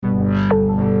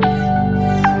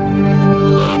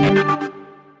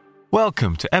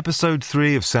Welcome to episode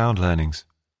 3 of Sound Learnings,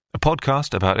 a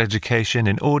podcast about education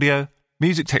in audio,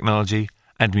 music technology,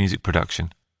 and music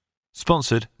production,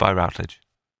 sponsored by Routledge.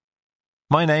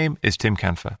 My name is Tim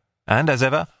Canfer, and as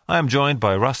ever, I am joined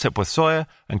by Russ Hepworth-Sawyer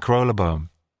and Carola Boehm.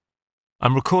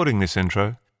 I'm recording this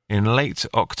intro in late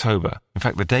October, in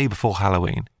fact the day before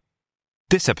Halloween.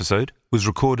 This episode was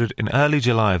recorded in early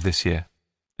July of this year,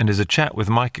 and is a chat with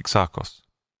Mike Exarchos.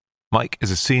 Mike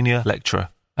is a senior lecturer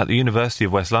at the University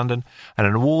of West London and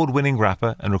an award-winning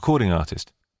rapper and recording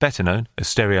artist, better known as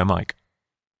Stereo Mike.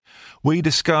 We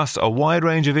discuss a wide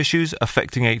range of issues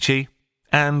affecting HE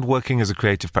and working as a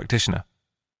creative practitioner.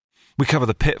 We cover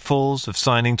the pitfalls of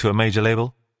signing to a major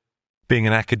label, being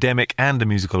an academic and a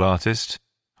musical artist,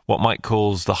 what Mike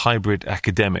calls the hybrid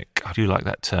academic. I do like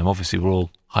that term. Obviously, we're all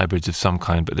hybrids of some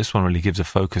kind, but this one really gives a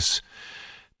focus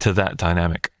to that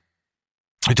dynamic.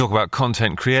 We talk about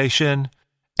content creation,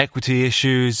 equity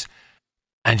issues,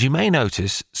 and you may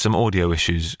notice some audio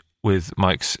issues with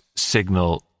Mike's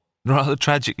signal. Rather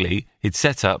tragically, he'd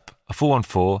set up a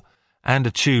 414 and a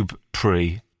tube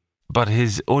pre, but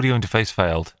his audio interface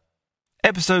failed.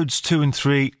 Episodes 2 and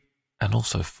 3, and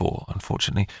also 4,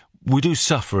 unfortunately, we do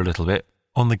suffer a little bit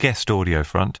on the guest audio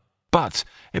front, but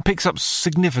it picks up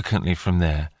significantly from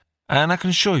there, and I can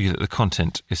assure you that the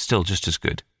content is still just as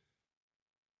good.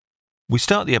 We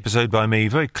start the episode by me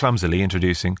very clumsily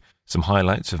introducing some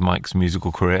highlights of Mike's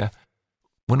musical career.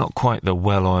 We're not quite the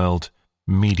well-oiled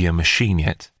media machine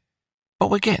yet, but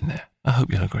we're getting there. I hope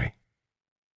you'll agree.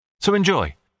 So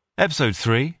enjoy episode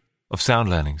 3 of Sound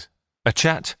Learnings, a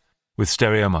chat with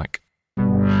Stereo Mike.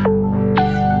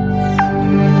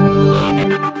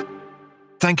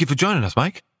 Thank you for joining us,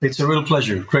 Mike. It's a real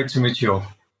pleasure. Great to meet you all.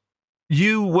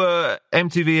 You were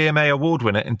MTV EMA award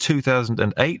winner in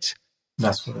 2008.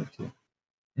 That's correct, yeah.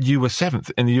 You were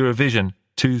 7th in the Eurovision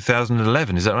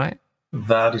 2011, is that right?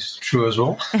 That is true as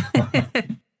well.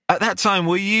 At that time,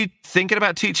 were you thinking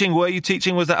about teaching? Were you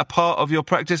teaching? Was that a part of your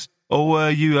practice? Or were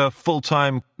you a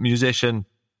full-time musician?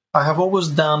 I have always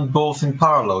done both in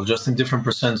parallel, just in different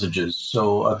percentages.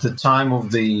 So at the time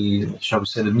of the, shall we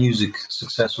say, the music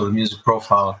success or the music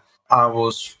profile, I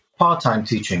was part-time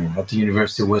teaching at the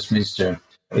University of Westminster.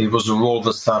 It was a role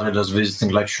that started as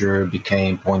visiting lecturer,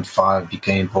 became 0.5,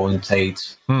 became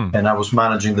 0.8, and I was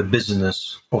managing the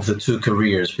business of the two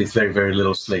careers with very, very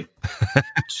little sleep.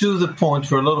 To the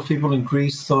point where a lot of people in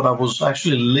Greece thought I was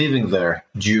actually living there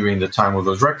during the time of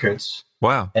those records.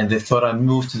 Wow. And they thought I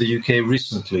moved to the UK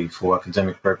recently for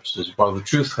academic purposes. While the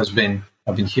truth has been,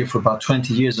 I've been here for about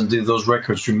 20 years and did those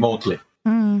records remotely.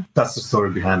 That's the story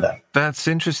behind that. That's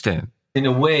interesting. In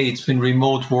a way, it's been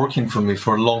remote working for me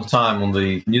for a long time on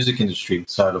the music industry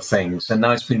side of things. And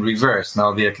now it's been reversed.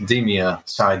 Now the academia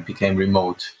side became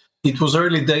remote. It was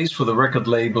early days for the record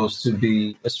labels to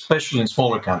be, especially in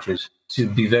smaller countries, to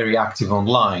be very active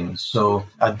online. So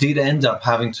I did end up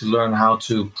having to learn how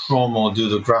to promo, do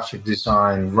the graphic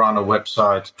design, run a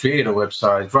website, create a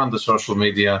website, run the social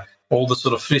media, all the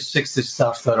sort of 360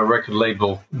 stuff that a record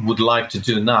label would like to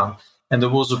do now. And there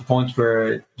was a point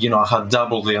where, I had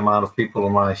double the amount of people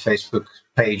on my Facebook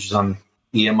page than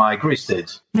EMI Greece did.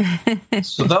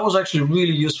 So that was actually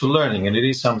really useful learning. And it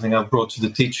is something I've brought to the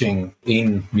teaching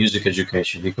in music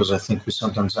education, because I think we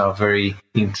sometimes are very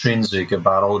intrinsic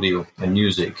about audio and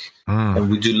music.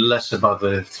 And we do less about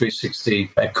the 360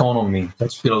 economy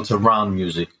that's built around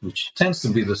music, which tends to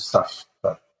be the stuff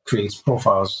that creates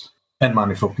profiles and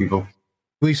money for people.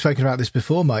 We've spoken about this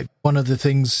before, Mike. One of the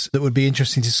things that would be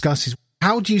interesting to discuss is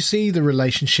how do you see the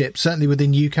relationship, certainly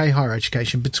within UK higher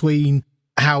education, between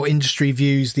how industry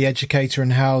views the educator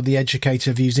and how the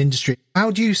educator views industry?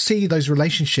 How do you see those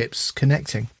relationships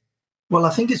connecting? Well, I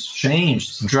think it's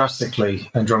changed drastically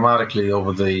and dramatically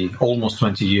over the almost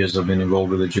 20 years I've been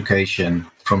involved with education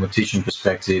from a teaching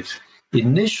perspective.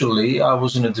 Initially, I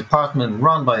was in a department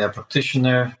run by a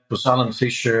practitioner. It was Alan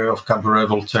Fisher of Cabaret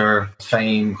Voltaire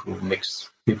fame, who mixed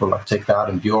people like Take That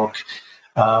and Bjork.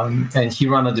 And he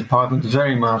ran a department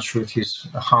very much with his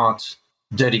heart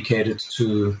dedicated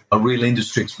to a real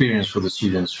industry experience for the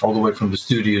students, all the way from the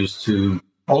studios to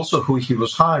also who he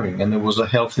was hiring. And there was a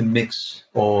healthy mix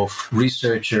of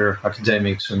researcher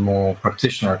academics and more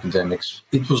practitioner academics.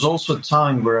 It was also a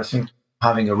time where I think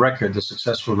having a record, a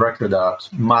successful record out,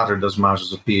 mattered as much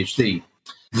as a PhD.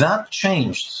 That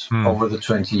changed over the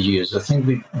 20 years. I think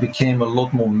we became a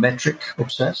lot more metric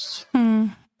obsessed.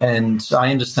 And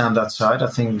I understand that side. I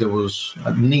think there was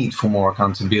a need for more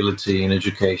accountability in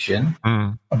education.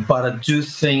 But I do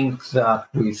think that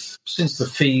since the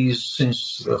fees,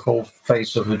 since the whole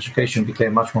face of education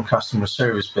became much more customer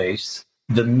service based,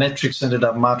 the metrics ended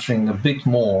up mattering a bit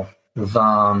more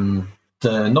than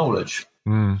the knowledge.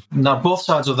 Now, both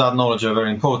sides of that knowledge are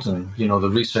very important, the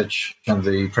research and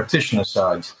the practitioner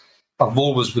side. I've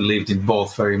always believed in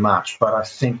both very much, but I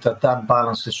think that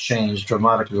balance has changed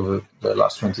dramatically over the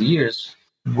last 20 years,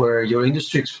 where your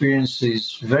industry experience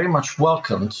is very much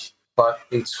welcomed, but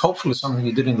it's hopefully something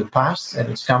you did in the past, and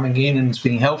it's coming in and it's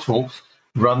being helpful,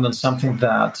 rather than something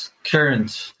that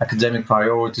current academic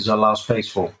priorities allow space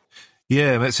for.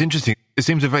 Yeah, that's interesting. It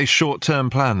seems a very short-term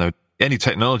plan, though. Any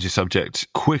technology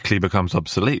subject quickly becomes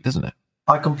obsolete, doesn't it?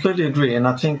 I completely agree. And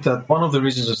I think that one of the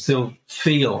reasons I still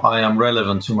feel I am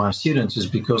relevant to my students is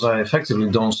because I effectively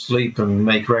don't sleep and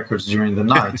make records during the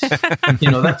night.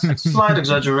 That's a slight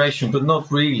exaggeration, but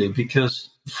not really, because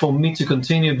for me to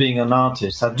continue being an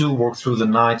artist, I do work through the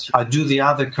night. I do the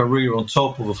other career on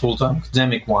top of a full-time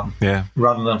academic one,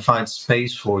 rather than find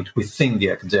space for it within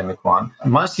the academic one.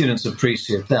 And my students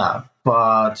appreciate that.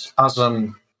 But as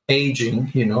I'm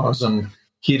aging, as I'm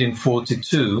hitting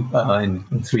 42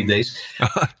 in 3 days,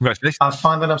 I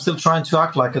find that I'm still trying to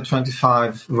act like a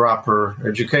 25 wrapper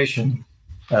education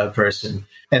person.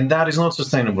 And that is not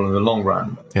sustainable in the long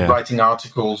run. Yeah. Writing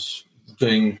articles,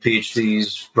 doing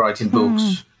PhDs, writing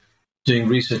books, doing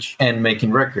research and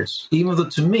making records. Even though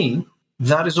to me,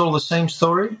 that is all the same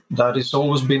story. That has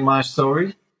always been my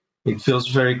story. It feels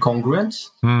very congruent,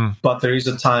 but there is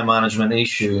a time management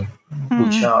issue,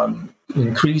 which I'm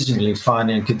increasingly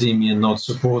finding academia not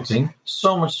supporting.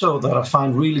 So much so that I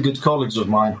find really good colleagues of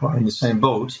mine who are in the same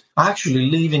boat actually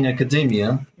leaving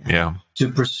academia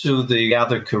to pursue the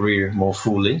other career more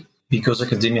fully, because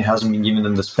academia hasn't been given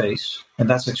them the space. And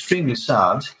that's extremely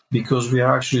sad, because we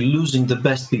are actually losing the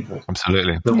best people.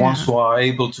 Absolutely. The ones who are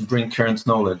able to bring current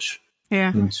knowledge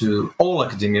into all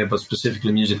academia, but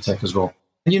specifically music tech as well.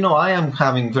 And, I am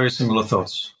having very similar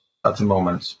thoughts at the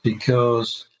moment,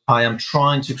 because I am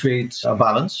trying to create a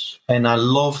balance, and I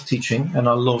love teaching and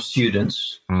I love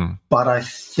students, but I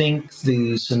think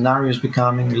the scenario is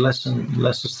becoming less and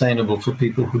less sustainable for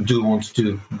people who do want to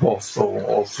do both or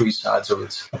all three sides of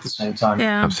it at the same time.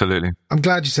 Yeah. Absolutely. I'm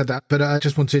glad you said that, but I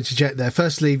just want to interject there.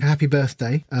 Firstly, happy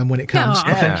birthday when it comes.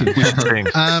 Thank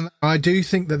you. I do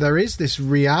think that there is this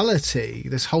reality,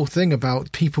 this whole thing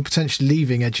about people potentially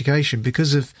leaving education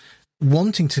because of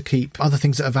wanting to keep other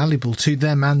things that are valuable to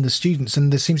them and the students.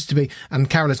 And there seems to be, and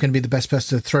Carola's going to be the best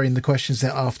person to throw in the questions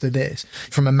there after this.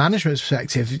 From a management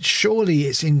perspective, surely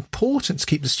it's important to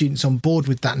keep the students on board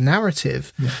with that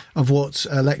narrative of what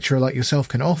a lecturer like yourself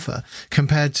can offer,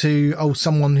 compared to,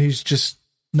 someone who's just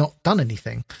not done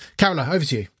anything. Carola, over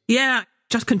to you. Yeah,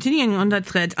 just continuing on that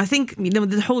thread, I think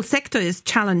the whole sector is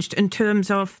challenged in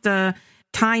terms of the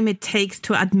time it takes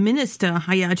to administer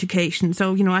higher education.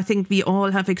 So, I think we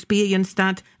all have experienced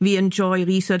that. We enjoy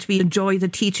research, we enjoy the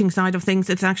teaching side of things.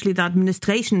 It's actually the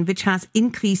administration which has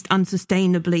increased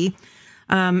unsustainably.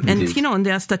 And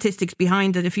there are statistics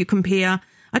behind it. If you compare,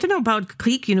 I don't know about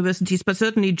Greek universities, but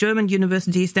certainly German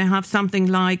universities, they have something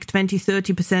like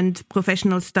 20-30%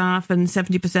 professional staff and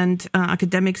 70%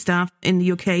 academic staff. In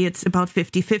the UK, it's about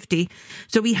 50-50.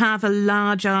 So we have a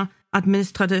larger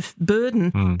administrative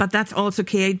burden, but that's also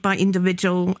carried by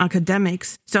individual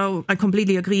academics. So I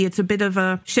completely agree. It's a bit of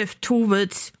a shift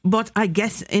towards what I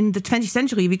guess in the 20th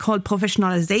century we call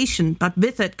professionalization, but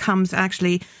with it comes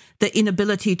actually the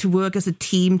inability to work as a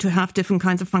team, to have different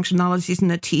kinds of functionalities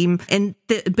in a team, and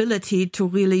the ability to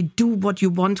really do what you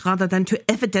want rather than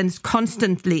to evidence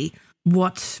constantly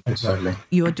what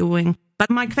you're doing. But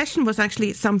my question was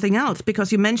actually something else,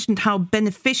 because you mentioned how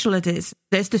beneficial it is.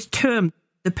 There's this term,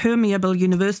 the permeable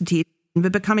university.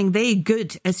 We're becoming very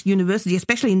good as university,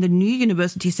 especially in the new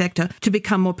university sector, to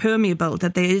become more permeable,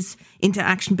 that there is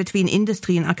interaction between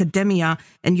industry and academia.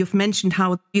 And you've mentioned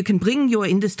how you can bring your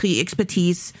industry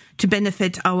expertise to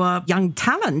benefit our young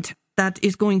talent that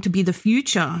is going to be the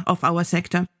future of our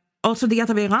sector. Also the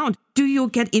other way around. Do you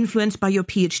get influenced by your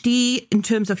PhD in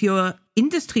terms of your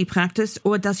industry practice,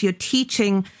 or does your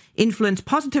teaching influence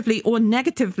positively or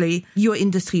negatively your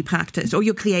industry practice or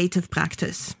your creative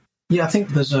practice? Yeah, I think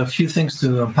there's a few things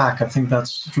to unpack. I think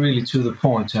that's really to the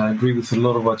point. I agree with a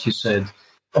lot of what you said.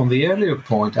 On the earlier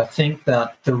point, I think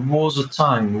that there was a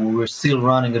time where we were still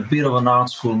running a bit of an art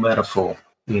school metaphor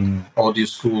in audio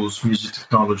schools, music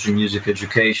technology, music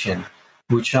education,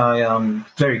 which I am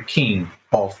very keen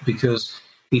of, because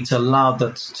it allowed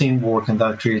that teamwork and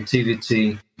that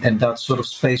creativity and that sort of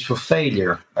space for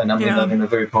failure. And I mean that in a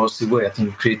very positive way. I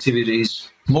think creativity is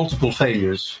multiple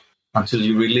failures until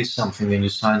you release something and you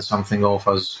sign something off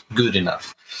as good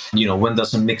enough. When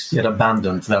does a mix get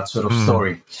abandoned, that sort of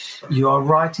story. You are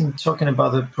right in talking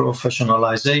about the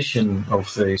professionalization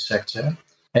of the sector.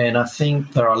 And I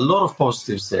think there are a lot of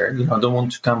positives there. I don't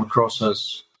want to come across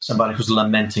as somebody who's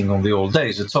lamenting on the old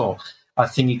days at all. I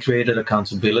think it created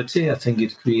accountability. I think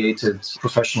it created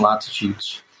professional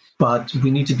attitudes. But we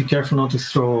need to be careful not to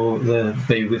throw the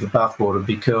baby with the bathwater,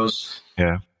 because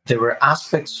there were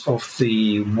aspects of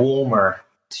the warmer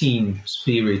team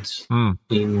spirit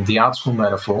in the art school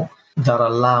metaphor that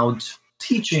allowed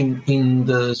teaching in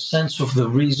the sense of the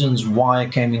reasons why I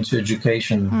came into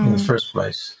education in the first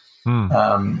place.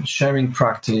 Sharing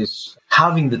practice,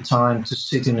 having the time to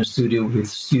sit in a studio with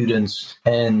students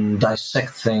and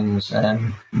dissect things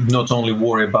and not only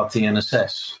worry about the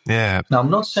NSS. Yeah. Now, I'm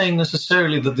not saying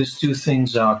necessarily that these two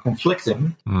things are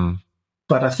conflicting,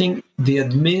 but I think the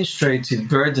administrative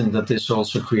burden that this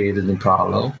also created in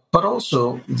parallel, but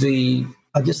also the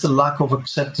lack of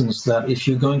acceptance that if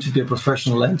you're going to be a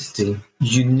professional entity,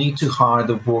 you need to hire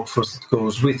the workforce that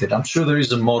goes with it. I'm sure there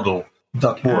is a model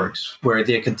that works, where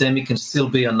the academic can still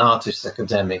be an artist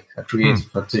academic, a creative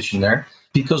practitioner.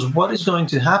 Because what is going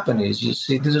to happen is, you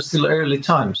see, these are still early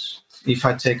times. If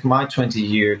I take my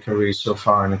 20-year career so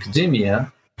far in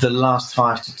academia, the last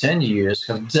 5 to 10 years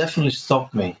have definitely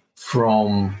stopped me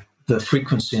from the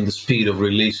frequency and the speed of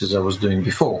releases I was doing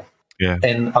before. Yeah.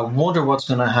 And I wonder what's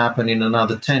going to happen in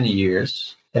another 10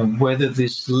 years, and whether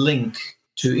this link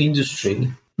to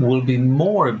industry will be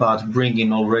more about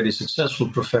bringing already successful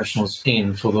professionals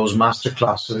in for those master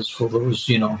classes, for those,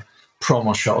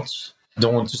 promo shots. I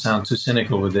don't want to sound too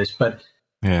cynical with this, but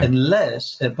and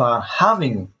less about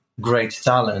having great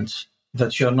talent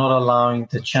that you're not allowing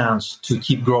the chance to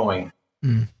keep growing.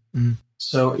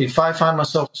 So if I find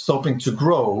myself stopping to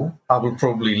grow, I will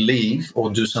probably leave or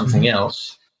do something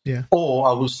else. Yeah. Or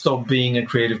I will stop being a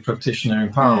creative practitioner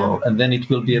in parallel. And then it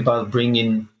will be about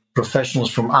bringing professionals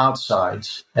from outside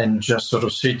and just sort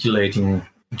of circulating,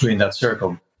 doing that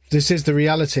circle. This is the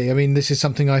reality. I mean, this is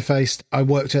something I faced. I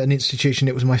worked at an institution.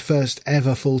 It was my first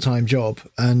ever full-time job,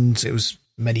 and it was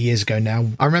many years ago now.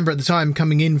 I remember at the time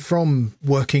coming in from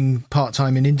working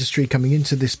part-time in industry, coming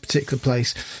into this particular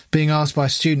place, being asked by a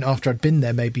student after I'd been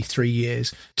there maybe 3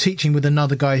 years, teaching with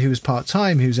another guy who was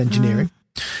part-time, who's engineering,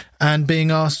 and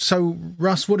being asked, "So,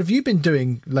 Russ, what have you been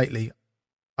doing lately?"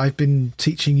 "I've been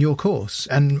teaching your course."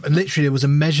 And literally there was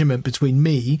a measurement between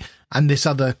me and this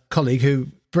other colleague who,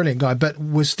 brilliant guy, but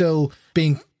was still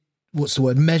being,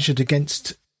 measured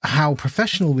against how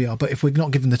professional we are. But if we're not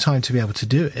given the time to be able to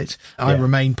do it, I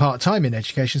remain part-time in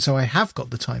education, so I have got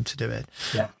the time to do it.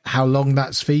 Yeah. How long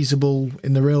that's feasible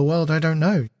in the real world, I don't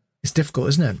know. It's difficult,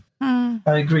 isn't it?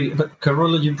 I agree. But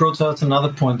Carola, you brought out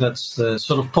another point that's the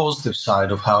sort of positive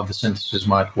side of how the synthesis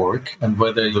might work and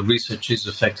whether the research is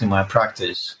affecting my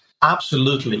practice.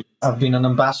 Absolutely. I've been an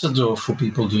ambassador for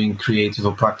people doing creative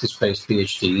or practice-based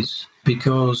PhDs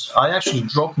because I actually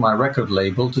dropped my record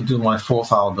label to do my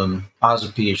 4th album as a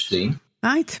PhD.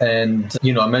 Right. And,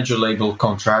 a major label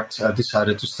contract, I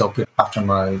decided to stop it after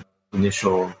my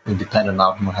initial independent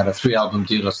album. I had a 3-album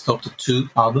deal. I stopped at 2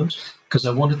 albums. Because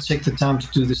I wanted to take the time to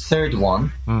do this 3rd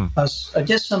one as, I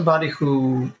guess, somebody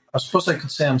who, I suppose I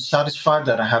could say I'm satisfied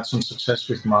that I had some success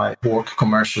with my work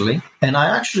commercially. And I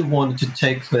actually wanted to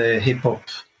take the hip-hop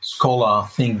scholar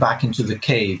thing back into the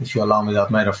cave, if you allow me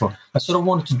that metaphor. I sort of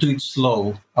wanted to do it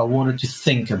slow. I wanted to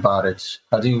think about it.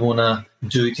 I didn't want to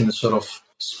do it in the sort of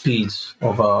speed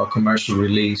of a commercial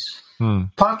release.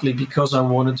 Partly because I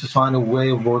wanted to find a way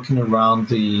of working around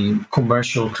the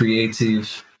commercial,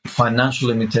 creative, financial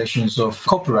limitations of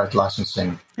copyright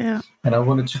licensing. Yeah. And I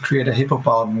wanted to create a hip-hop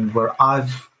album where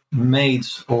I've made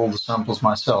all the samples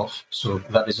myself, so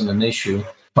that isn't an issue,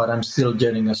 but I'm still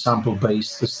getting a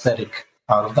sample-based aesthetic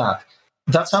out of that.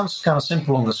 That sounds kind of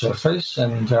simple on the surface,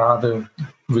 and there are other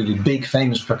really big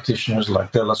famous practitioners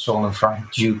like De La Soul and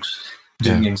Frank Dukes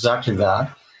doing exactly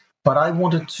that. But I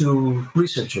wanted to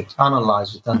research it,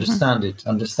 analyze it, understand it,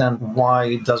 understand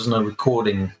why doesn't a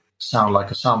recording sound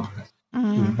like a sample?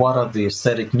 What are the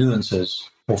aesthetic nuances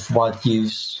of what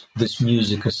gives this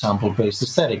music a sample-based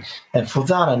aesthetic? And for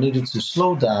that, I needed to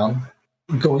slow down,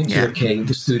 go into the cave,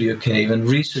 the studio cave, and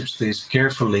research this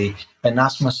carefully and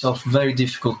ask myself very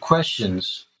difficult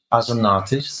questions as an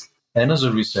artist and as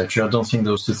a researcher. I don't think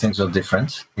those two things are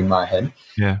different in my head.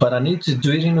 Yeah. But I need to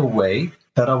do it in a way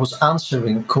that I was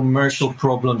answering commercial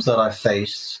problems that I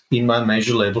faced in my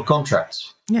major label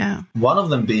contracts. Yeah. One of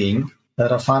them being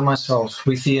that I find myself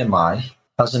with EMI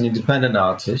as an independent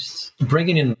artist,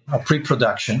 bringing in a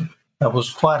pre-production that was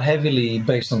quite heavily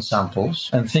based on samples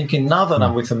and thinking, now that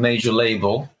I'm with a major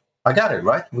label, I got it,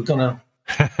 right? We're going to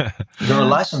We're going to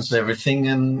license everything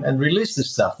and release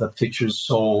this stuff that features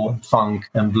soul and funk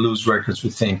and blues records, we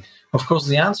think. Of course,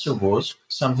 the answer was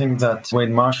something that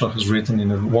Wayne Marshall has written in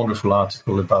a wonderful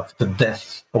article about the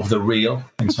death of the real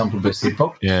in sample-based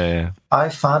hip-hop. Yeah. I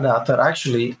found out that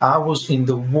actually I was in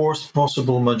the worst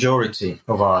possible majority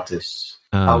of artists.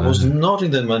 I was not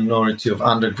in the minority of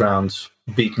underground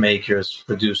beat makers,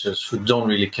 producers who don't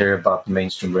really care about the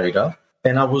mainstream radar.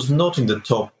 And I was not in the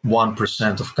top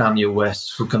 1% of Kanye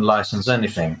West who can license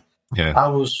anything. Yeah. I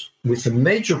was with a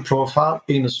major profile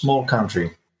in a small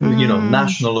country.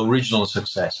 National original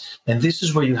success. And this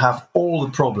is where you have all the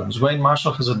problems. Wayne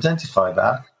Marshall has identified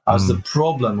that as the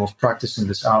problem of practicing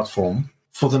this art form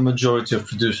for the majority of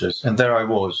producers. And there I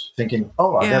was thinking,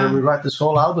 I got to rewrite this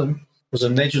whole album because a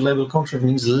major label contract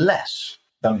means less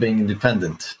than being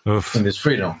independent in this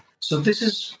freedom. So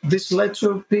this led to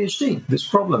a PhD, this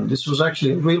problem. This was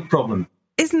actually a real problem.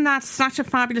 Isn't that such a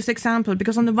fabulous example?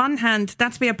 Because on the one hand,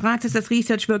 that's where practice as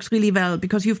research works really well,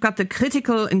 because you've got the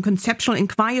critical and conceptual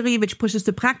inquiry, which pushes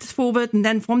the practice forward. And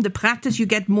then from the practice, you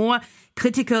get more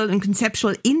critical and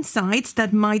conceptual insights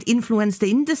that might influence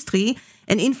the industry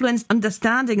and influence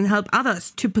understanding and help others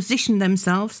to position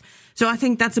themselves. So I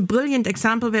think that's a brilliant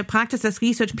example where practice as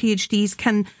research PhDs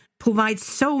can provide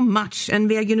so much and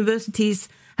where universities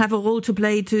have a role to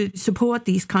play to support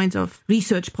these kinds of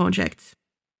research projects.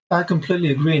 I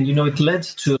completely agree. And, it led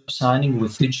to signing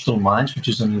with Digital Minds, which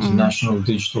is an international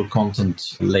digital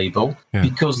content label,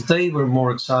 because they were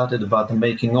more excited about the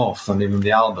making of than even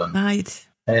the album. Right.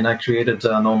 And I created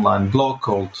an online blog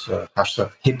called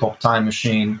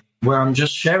 #HipHopTimeMachine, where I'm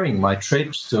just sharing my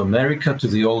trips to America, to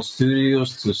the old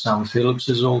studios, to Sam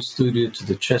Phillips's old studio, to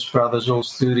the Chess Brothers' old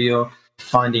studio,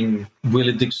 finding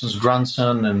Willie Dixon's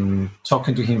grandson and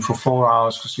talking to him for 4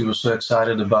 hours because he was so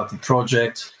excited about the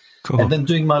project. Cool. And then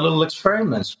doing my little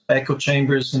experiments, echo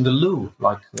chambers in the loo,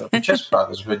 like the Chess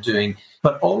Brothers were doing.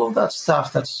 But all of that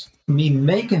stuff that's me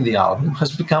making the album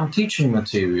has become teaching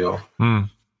material.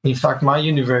 In fact, my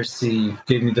university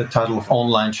gave me the title of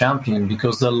online champion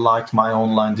because they liked my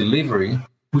online delivery,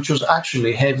 which was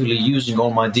actually heavily using all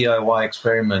my DIY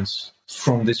experiments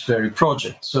from this very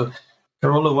project. So,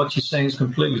 Carola, what you're saying is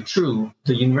completely true.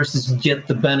 The universities get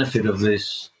the benefit of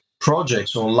this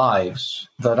projects or lives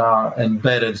that are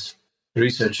embedded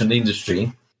research and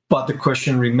industry. But the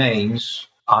question remains,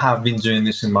 I have been doing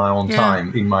this in my own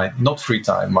time, in my not free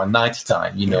time, my night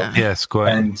time, Yes,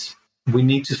 quite. And we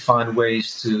need to find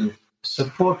ways to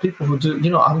support people who do,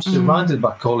 I'm surrounded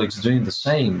by colleagues doing the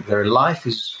same. Their life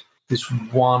is this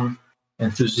one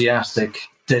enthusiastic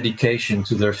dedication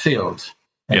to their field.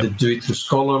 And they do it through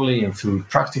scholarly and through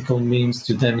practical means.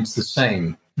 To them, it's the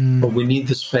same. But we need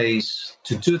the space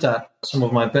to do that. Some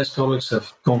of my best colleagues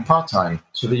have gone part-time.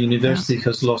 So the university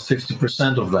has lost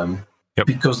 50% of them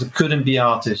because they couldn't be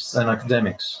artists and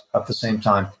academics at the same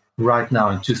time right now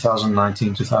in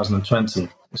 2019, 2020.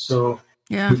 So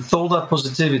with all that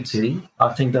positivity, I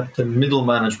think that the middle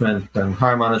management and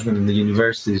higher management in the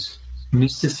universities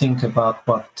needs to think about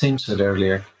what Tim said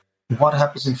earlier. What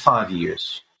happens in 5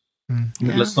 years?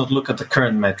 Let's not look at the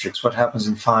current metrics. What happens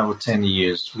in 5 or 10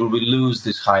 years? Will we lose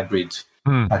this hybrid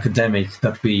academic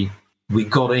that we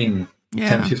got in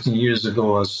 10, 15 years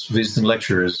ago as visiting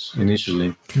lecturers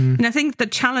initially? And I think the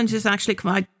challenge is actually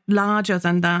quite larger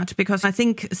than that, because I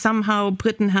think somehow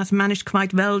Britain has managed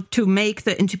quite well to make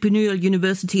the entrepreneurial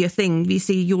university a thing. We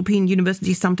see European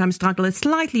universities sometimes struggle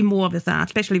slightly more with that,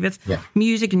 especially with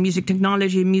music and music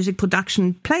technology, music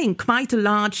production playing quite a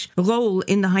large role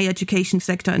in the higher education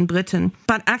sector in Britain.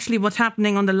 But actually what's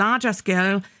happening on the larger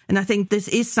scale, and I think this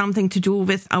is something to do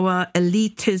with our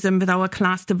elitism, with our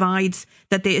class divides,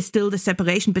 that there is still the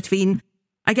separation between,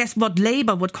 I guess, what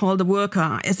Labour would call the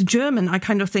worker. As a German, I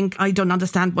kind of think I don't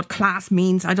understand what class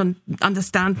means. I don't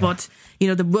understand what,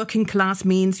 the working class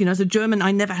means. As a German,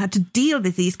 I never had to deal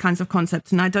with these kinds of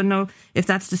concepts. And I don't know if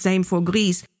that's the same for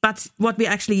Greece. But what we're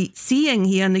actually seeing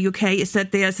here in the UK is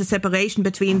that there's a separation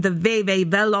between the very, very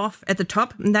well-off at the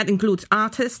top, and that includes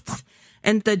artists,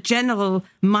 and the general,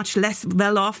 much less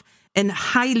well-off and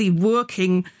highly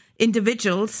working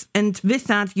individuals. And with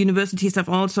that, universities have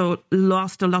also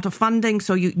lost a lot of funding.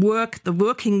 So you work the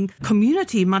working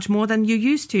community much more than you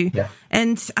used to. Yeah.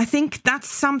 And I think that's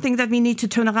something that we need to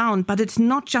turn around. But it's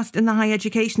not just in the higher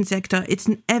education sector. It's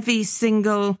in every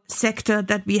single sector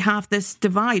that we have this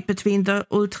divide between the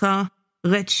ultra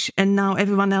rich, and now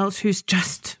everyone else who's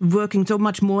just working so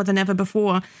much more than ever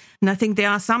before. And I think there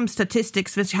are some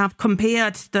statistics which have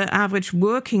compared the average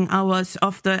working hours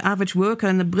of the average worker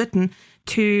in Britain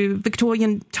to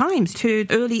Victorian times, to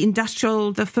early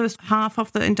industrial, the first half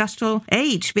of the industrial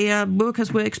age, where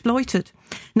workers were exploited.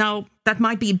 Now, that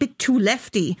might be a bit too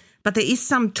lefty, but there is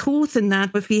some truth in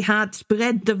that. If we had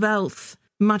spread the wealth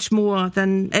much more,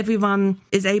 then everyone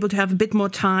is able to have a bit more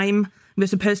time. We're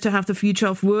supposed to have the future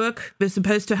of work. We're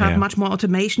supposed to have much more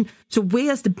automation. So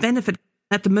where's the benefit?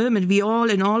 At the moment, we all,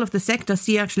 in all of the sectors,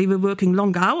 see actually we're working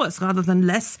longer hours rather than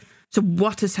less. So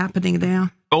what is happening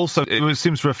there? Also, it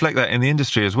seems to reflect that in the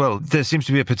industry as well. There seems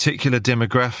to be a particular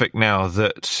demographic now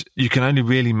that you can only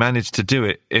really manage to do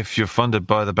it if you're funded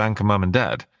by the bank of mum and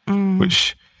dad,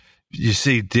 which you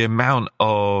see the amount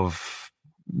of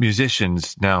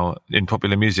musicians now in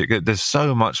popular music. There's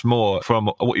so much more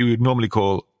from what you would normally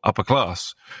call upper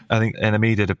class. I think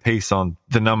NME did a piece on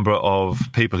the number of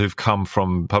people who've come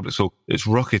from public school. It's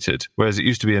rocketed, whereas it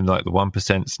used to be in like the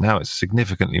 1%. Now it's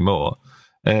significantly more.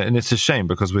 And it's a shame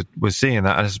because we're seeing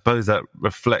that. And I suppose that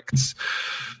reflects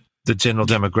the general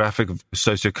demographic of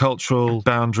sociocultural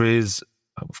boundaries,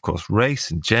 of course, race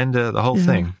and gender, the whole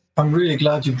thing. I'm really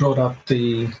glad you brought up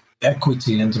the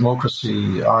equity and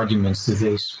democracy arguments to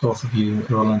this, both of you,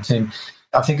 Roland and Tim.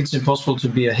 I think it's impossible to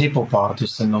be a hip-hop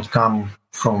artist and not come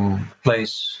from a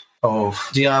place of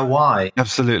DIY.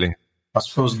 Absolutely. I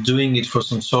suppose doing it for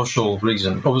some social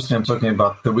reason. Obviously, I'm talking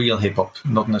about the real hip-hop,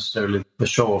 not necessarily the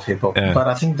show of hip-hop. Yeah. But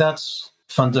I think that's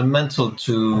fundamental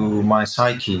to my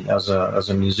psyche as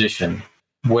a musician.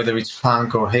 Whether it's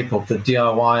punk or hip-hop, the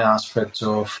DIY aspect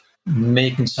of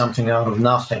making something out of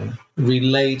nothing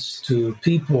relates to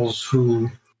peoples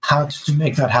who had to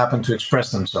make that happen to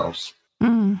express themselves.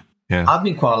 Yeah. I've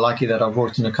been quite lucky that I've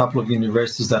worked in a couple of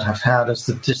universities that have had a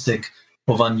statistic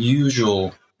of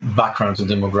unusual backgrounds and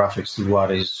demographics to what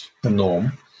is the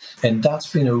norm. And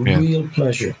that's been a real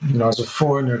pleasure. You know, as a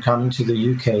foreigner coming to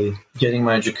the UK, getting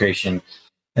my education,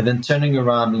 and then turning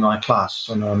around in my class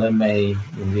on an MA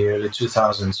in the early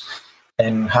 2000s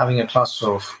and having a class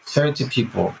of 30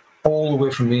 people all the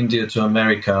way from India to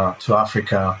America to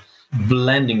Africa,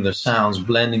 blending their sounds,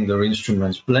 blending their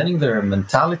instruments, blending their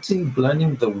mentality,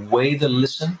 blending the way they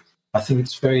listen. I think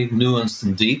it's very nuanced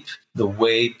and deep, the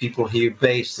way people hear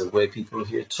bass, the way people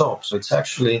hear top. So it's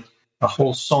actually a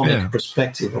whole sonic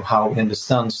perspective of how we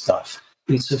understand stuff.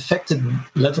 It's affected,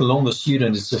 let alone the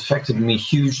student, it's affected me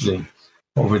hugely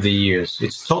over the years.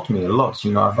 It's taught me a lot.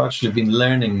 You know, I've actually been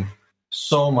learning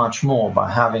so much more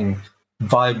by having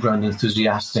vibrant,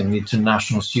 enthusiastic,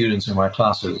 international students in my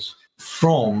classes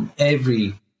from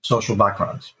every social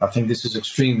background. I think this is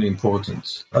extremely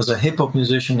important. As a hip-hop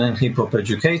musician and hip-hop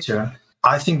educator,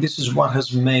 I think this is what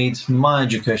has made my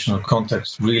educational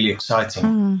context really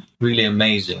exciting, really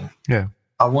amazing. Yeah,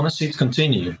 I want to see it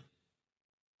continue.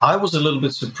 I was a little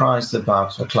bit surprised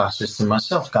about a class system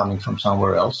myself coming from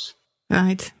somewhere else.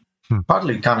 Right.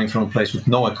 Partly coming from a place with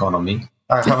no economy.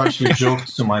 I have actually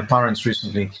joked to my parents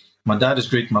recently, my dad is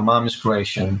Greek, my mom is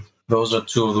Croatian. Those are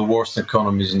two of the worst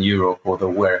economies in Europe, or they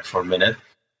were for a minute.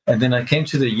 And then I came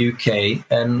to the UK,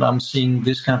 and I'm seeing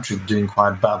this country doing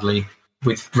quite badly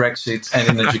with Brexit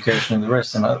and in education and the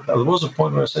rest. And there was a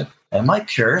point where I said, am I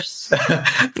cursed?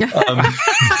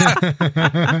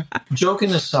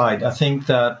 Joking aside, I think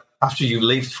that after you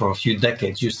lived for a few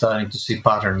decades, you're starting to see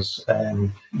patterns,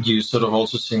 and you sort of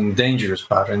also seeing dangerous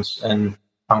patterns. And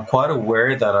I'm quite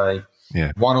aware that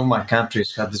one of my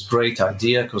countries had this great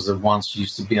idea, because there once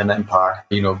used to be an empire,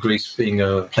 you know, Greece being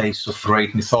a place of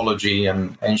great mythology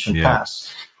and ancient past.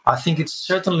 I think it's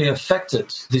certainly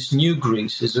affected. This new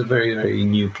Greece is a very, very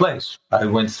new place. I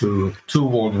went through 2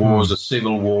 world wars, a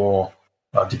civil war,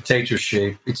 a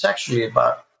dictatorship. It's actually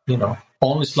about, you know,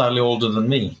 only slightly older than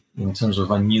me in terms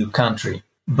of a new country.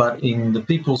 But in the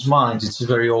people's minds, it's a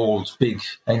very old, big,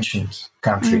 ancient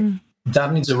country.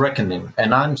 That needs a reckoning.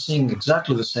 And I'm seeing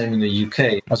exactly the same in the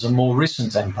UK as a more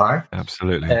recent empire.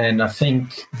 Absolutely. And I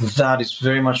think that is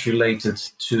very much related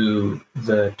to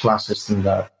the class system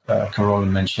that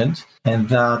Caroline mentioned. And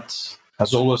that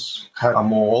has always had a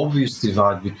more obvious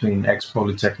divide between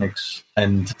ex-polytechnics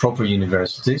and proper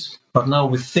universities. But now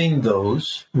within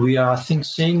those, we are, I think,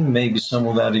 seeing maybe some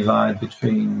of that divide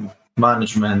between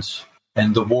management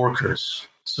and the workers.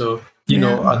 So, you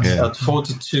know, at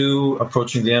 42,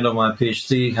 approaching the end of my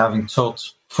PhD, having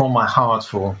taught from my heart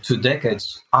for 2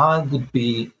 decades, I would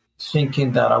be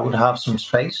thinking that I would have some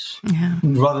space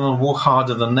rather than work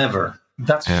harder than ever.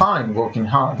 That's fine, working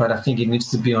hard, but I think it needs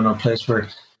to be on a place where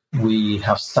we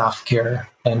have staff care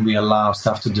and we allow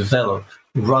staff to develop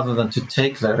rather than to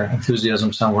take their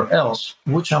enthusiasm somewhere else,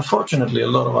 which unfortunately a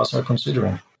lot of us are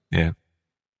considering. Yeah.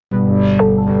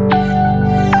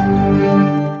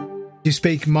 You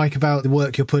speak, Mike, about the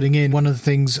work you're putting in. One of the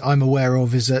things I'm aware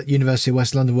of is at University of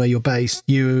West London, where you're based,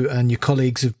 you and your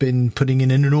colleagues have been putting in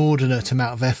an inordinate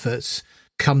amount of efforts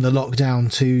come the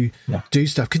lockdown to do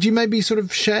stuff. Could you maybe sort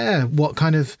of share what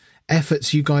kind of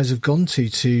efforts you guys have gone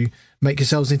to make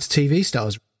yourselves into TV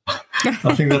stars?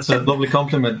 I think that's a lovely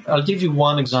compliment. I'll give you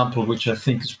one example, which I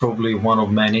think is probably one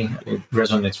of many. It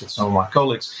resonates with some of my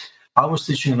colleagues. I was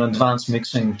teaching an advanced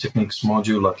mixing techniques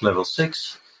module at level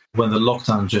 6 when the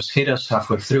lockdown just hit us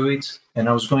halfway through it. And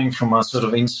I was going from a sort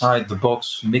of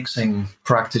inside-the-box mixing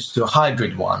practice to a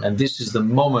hybrid one. And this is the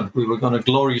moment we were going to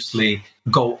gloriously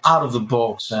go out of the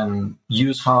box and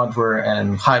use hardware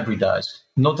and hybridize.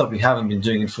 Not that we haven't been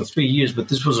doing it for 3 years, but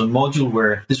this was a module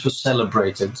where this was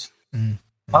celebrated.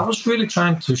 I was really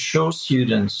trying to show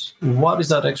students what is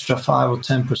that extra 5 or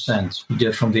 10% you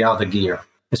get from the other gear,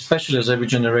 especially as every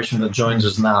generation that joins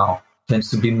us now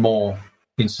tends to be more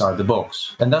inside the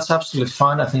box. And that's absolutely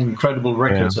fine. I think incredible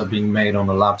records are being made on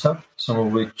a laptop, some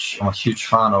of which I'm a huge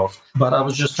fan of. But I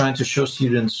was just trying to show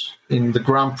students in the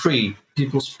Grand Prix,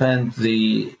 people spend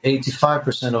the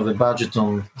 85% of the budget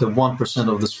on the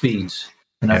 1% of the speeds.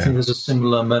 And I think there's a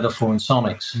similar metaphor in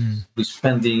Sonics. We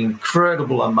spend the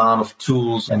incredible amount of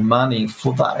tools and money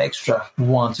for that extra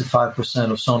 1 to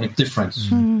 5% of sonic difference.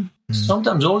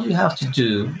 Sometimes all you have to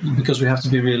do, because we have to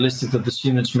be realistic that the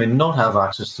students may not have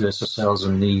access to SSLs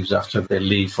and Neves after they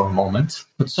leave for a moment,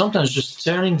 but sometimes just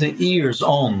turning the ears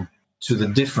on to the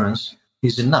difference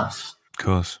is enough. Of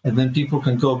course. And then people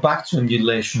can go back to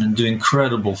emulation and do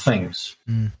incredible things.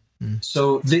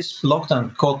 So this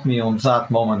lockdown caught me on that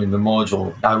moment in the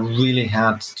module. I really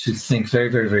had to think very,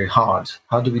 very, very hard.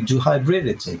 How do we do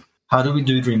hybridity? How do we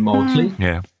do it remotely?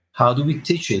 How do we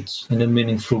teach it in a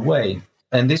meaningful way?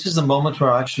 And this is the moment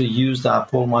where I actually used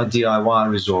up all my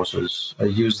DIY resources. I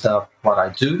used up what I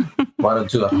do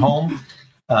at home.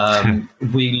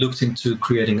 We looked into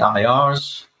creating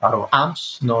IRs out of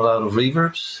amps, not out of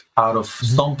reverbs, out of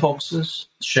stomp boxes,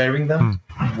 sharing them.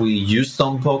 We use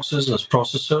stomp boxes as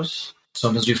processors.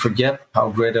 Sometimes you forget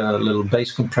how great a little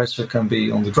bass compressor can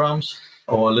be on the drums,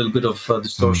 or a little bit of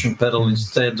distortion pedal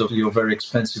instead of your very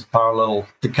expensive parallel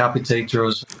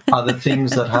decapitators, other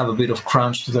things that have a bit of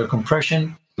crunch to their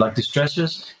compression, like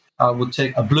distressors. I would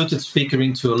take a Bluetooth speaker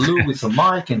into a loo with a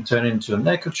mic and turn it into an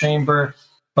echo chamber,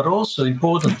 but also,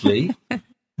 importantly,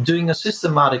 doing a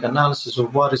systematic analysis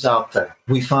of what is out there.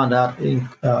 We found out,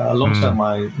 alongside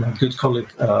my good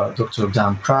colleague, Dr.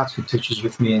 Dan Pratt, who teaches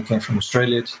with me and came from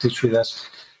Australia to teach with us,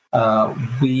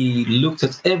 we looked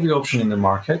at every option in the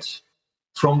market,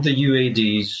 from the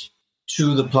UADs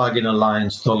to the plugin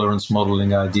alliance tolerance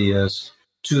modeling ideas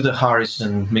to the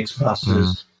Harrison mix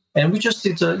buses. And we just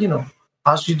did,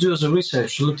 as you do as a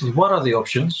researcher, looked at what are the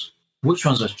options, which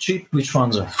ones are cheap, which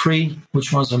ones are free,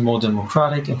 which ones are more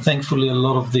democratic. And thankfully, a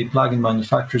lot of the plugin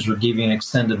manufacturers were giving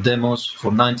extended demos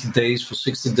for 90 days, for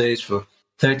 60 days, for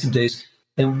 30 days.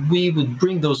 And we would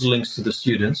bring those links to the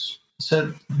students.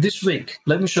 Said, this week,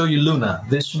 let me show you Luna.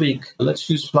 This week, let's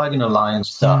use Plugin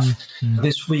Alliance stuff.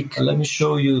 This week, let me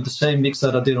show you the same mix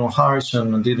that I did on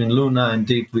Harrison and did in Luna and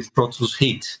did with Pro Tools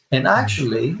Heat. And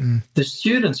actually, the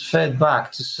students fed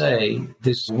back to say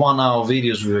these 1-hour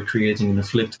videos we were creating in the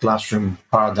flipped classroom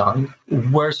paradigm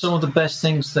were some of the best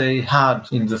things they had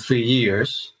in the 3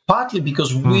 years. Partly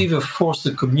because we were forced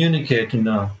to communicate in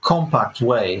a compact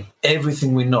way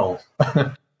everything we know.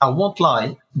 I won't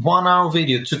lie, 1-hour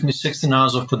video took me 16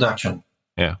 hours of production.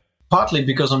 Partly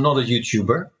because I'm not a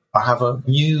YouTuber. I have a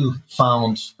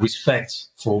newfound respect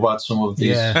for what some of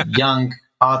these young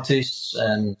artists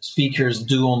and speakers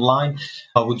do online.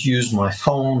 I would use my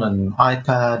phone and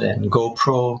iPad and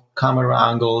GoPro camera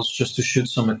angles just to shoot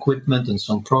some equipment and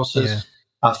some process.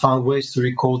 I found ways to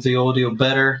record the audio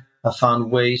better. I found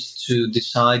ways to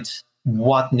decide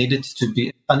what needed to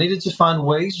be. I needed to find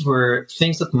ways where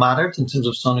things that mattered in terms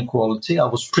of sonic quality, I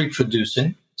was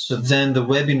pre-producing. So then the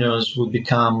webinars would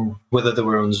become, whether they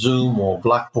were on Zoom or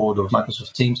Blackboard or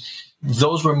Microsoft Teams,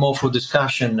 those were more for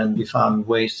discussion, and we found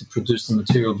ways to produce the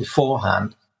material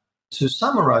beforehand. To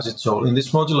summarize it all, in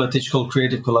this module I teach called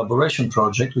Creative Collaboration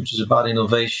Project, which is about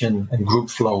innovation and group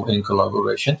flow in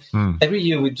collaboration. Every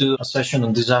year we do a session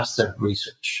on disaster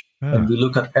research. And we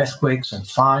look at earthquakes and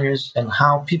fires and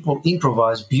how people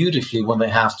improvise beautifully when they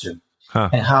have to.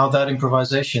 And how that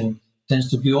improvisation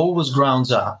tends to be always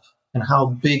grounds up, and how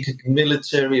big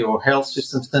military or health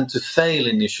systems tend to fail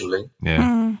initially.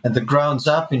 And the grounds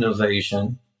up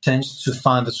innovation tends to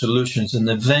find the solutions, and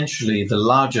eventually the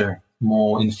larger,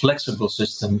 more inflexible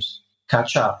systems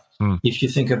catch up. If you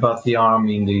think about the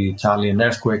army in the Italian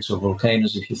earthquakes or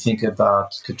volcanoes, if you think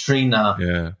about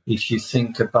Katrina, if you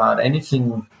think about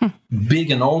anything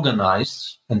big and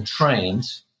organized and trained,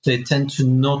 they tend to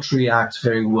not react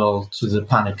very well to the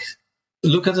panic.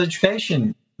 Look at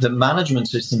education. The management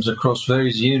systems across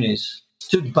various unis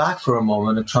stood back for a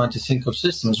moment and tried to think of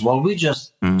systems while we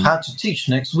just had to teach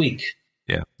next week.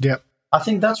 Yeah. I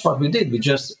think that's what we did. We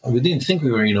didn't think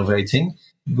we were innovating.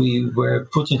 We were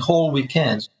putting whole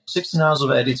weekends, 16 hours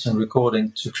of edits and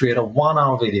recording to create a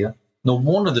 1-hour video. No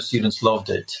wonder the students loved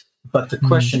it. But the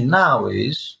question now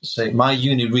is, say, my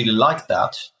uni really liked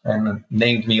that and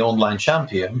named me online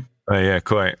champion. Oh, yeah,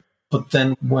 quite. But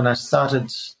then when I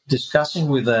started discussing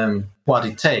with them what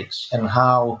it takes and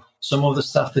how some of the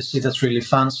stuff they see that's really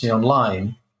fancy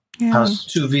online has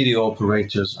 2 video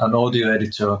operators, an audio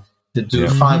editor, that do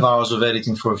 5 hours of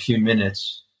editing for a few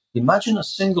minutes. Imagine a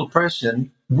single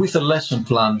person with a lesson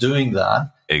plan doing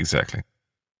that. Exactly.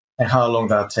 And how long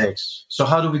that takes. So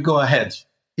how do we go ahead?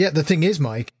 Yeah, the thing is,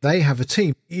 Mike, they have a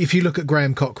team. If you look at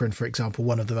Graham Cochran, for example,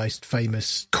 one of the most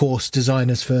famous course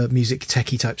designers for music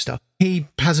techie type stuff, he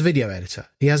has a video editor.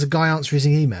 He has a guy answering his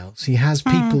emails. He has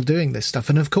people doing this stuff.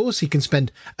 And of course, he can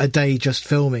spend a day just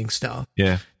filming stuff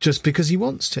just because he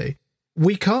wants to.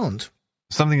 We can't.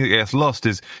 Something that gets lost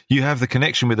is you have the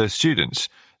connection with those students.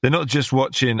 They're not just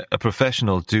watching a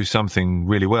professional do something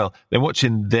really well. They're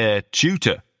watching their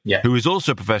tutor, who is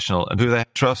also a professional and who they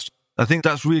trust. I think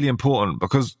that's really important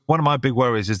because one of my big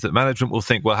worries is that management will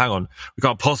think, well, hang on, we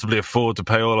can't possibly afford to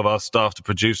pay all of our staff to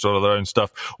produce all of their own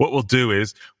stuff. What we'll do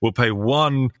is we'll pay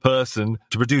one person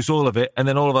to produce all of it, and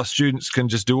then all of our students can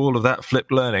just do all of that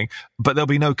flipped learning, but there'll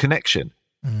be no connection.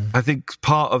 I think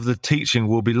part of the teaching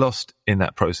will be lost in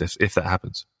that process if that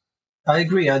happens. I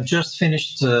agree. I just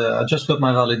got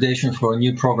my validation for a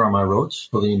new program I wrote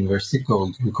for the university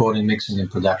called Recording, Mixing and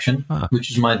Production,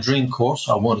 which is my dream course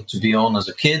I wanted to be on as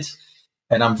a kid.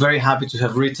 And I'm very happy to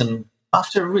have written,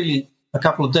 after really a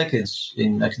couple of decades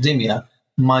in academia,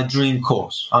 my dream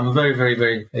course. I'm very, very,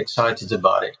 very excited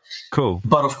about it. Cool.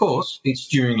 But of course, it's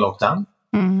during lockdown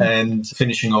and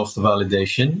finishing off the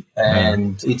validation.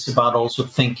 And it's about also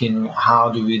thinking, how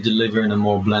do we deliver in a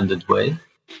more blended way?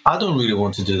 I don't really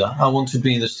want to do that. I want to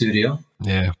be in the studio.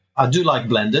 Yeah. I do like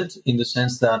blended in the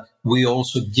sense that we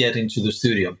also get into the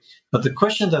studio. But the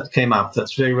question that came up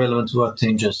that's very relevant to what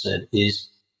Tim just said is,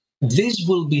 these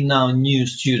will be now new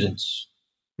students,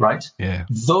 right? Yeah.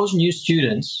 Those new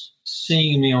students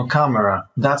seeing me on camera,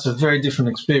 that's a very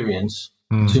different experience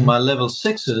to my level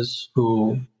 6s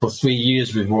who for 3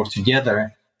 years we've worked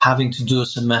together, having to do a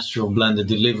semester of blended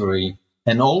delivery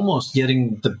and almost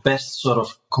getting the best sort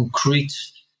of concrete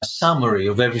summary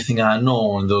of everything I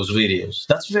know in those videos.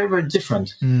 That's very, very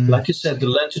different. Like you said, they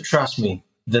learn to trust me.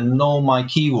 They know my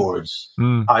keywords.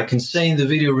 I can say in the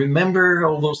video, remember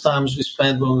all those times we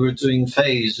spent when we were doing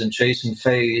phase and chasing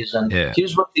phase, and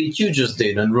here's what the EQ just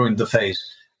did and ruined the phase.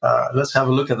 Let's have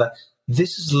a look at that.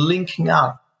 This is linking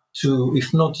up to,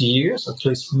 if not years, at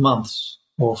least months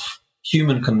of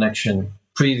human connection,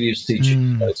 previous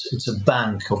teaching. It's a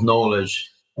bank of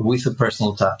knowledge with a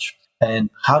personal touch. And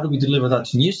how do we deliver that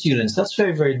to new students? That's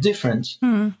very, very different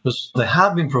because there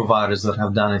have been providers that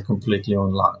have done it completely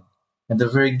online, and they're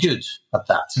very good at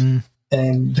that.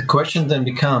 And the question then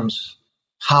becomes,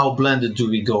 how blended do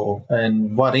we go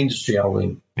and what industry are we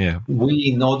in? Yeah.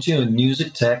 We in audio and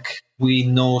music tech, we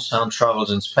know sound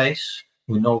travels in space.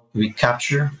 We know we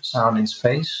capture sound in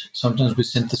space. Sometimes we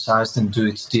synthesize and do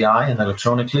it DI and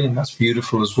electronically, and that's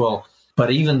beautiful as well.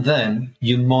 But even then,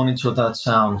 you monitor that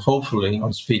sound, hopefully,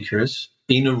 on speakers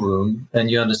in a room,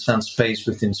 and you understand space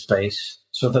within space,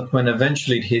 so that when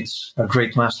eventually it hits a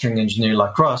great mastering engineer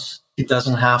like Russ, it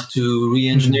doesn't have to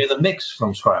re-engineer the mix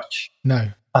from scratch. No.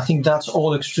 I think that's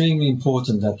all extremely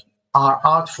important, that our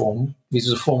art form is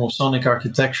a form of sonic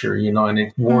architecture, and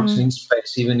it works in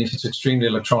space, even if it's extremely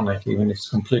electronic, even if it's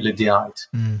completely DI'd.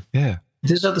 Yeah.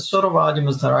 These are the sort of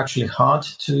arguments that are actually hard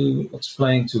to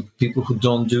explain to people who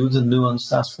don't do the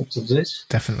nuanced aspects of this.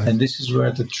 Definitely. And this is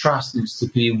where the trust needs to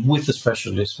be with the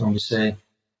specialist when we say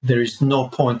there is no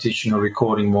point teaching a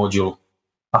recording module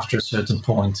after a certain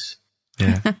point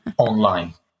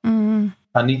online.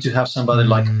 I need to have somebody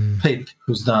like Pip,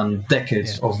 who's done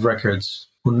decades of records,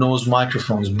 who knows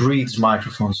microphones, breathes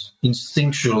microphones,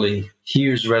 instinctually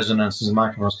hears resonances in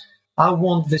microphones. I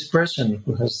want this person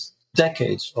who has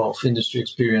decades of industry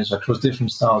experience across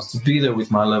different styles to be there with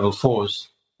my level 4s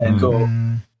and go,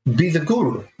 be the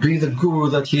guru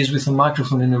that he is with a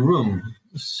microphone in a room,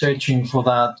 searching for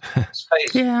that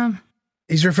space. Yeah.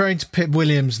 He's referring to Pip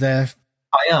Williams there.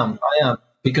 I am,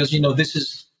 because, this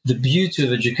is the beauty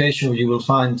of education. You will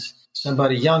find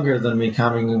somebody younger than me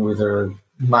coming in with their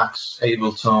Max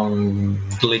Ableton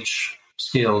glitch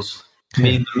skills,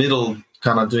 me in the middle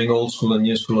kind of doing old school and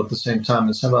new school at the same time,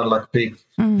 and somebody like Pig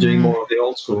doing more of the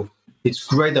old school. It's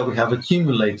great that we have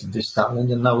accumulated this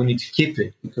talent, and now we need to keep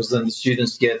it, because then the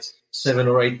students get 7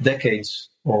 or 8 decades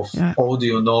of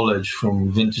audio knowledge,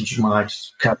 from vintage mics,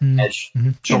 cutting edge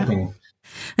chopping.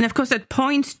 And of course, that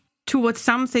points towards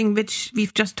something which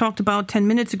we've just talked about 10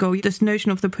 minutes ago, this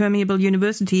notion of the permeable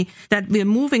university that we're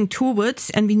moving towards,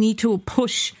 and we need to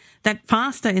push that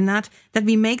faster in that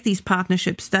we make these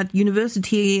partnerships, that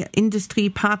university industry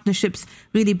partnerships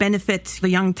really benefit the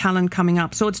young talent coming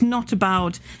up. So it's not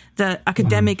about the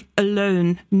academic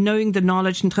alone, knowing the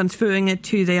knowledge and transferring it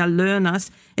to their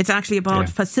learners. It's actually about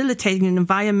facilitating an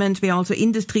environment where also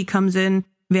industry comes in,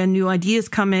 where new ideas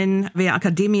come in, where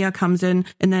academia comes in,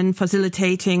 and then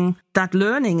facilitating that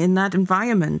learning in that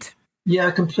environment. Yeah,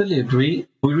 I completely agree.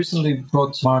 We recently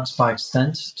brought Mark Spike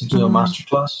Stent to do a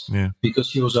masterclass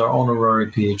because he was our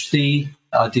honorary PhD.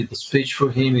 I did the speech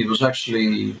for him. It was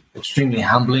actually extremely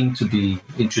humbling to be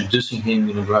introducing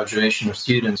him in a graduation of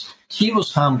students. He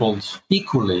was humbled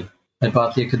equally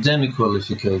about the academic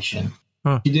qualification.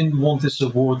 He didn't want this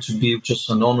award to be just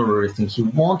an honorary thing. He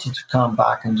wanted to come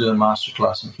back and do a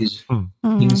masterclass in his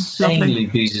insanely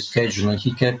busy schedule, and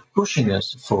he kept pushing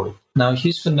us for it. Now,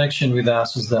 his connection with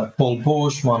us is that Paul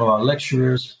Bosch, one of our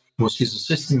lecturers, was his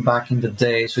assistant back in the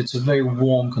day. So it's a very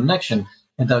warm connection.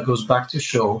 And that goes back to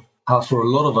show how, for a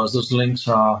lot of us, those links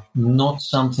are not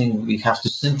something we have to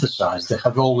synthesize. They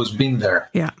have always been there.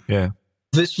 Yeah.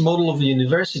 This model of the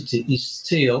university is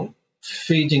still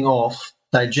feeding off,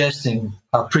 digesting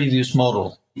our previous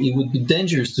model. It would be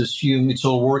dangerous to assume it's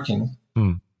all working.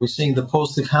 We're seeing the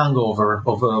positive hangover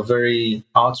of a very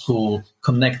art school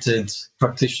connected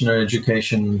practitioner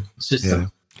education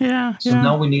system. So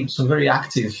now we need some very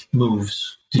active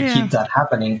moves to keep that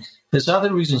happening. There's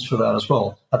other reasons for that as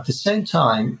well. At the same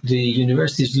time, the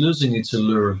university is losing its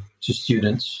allure to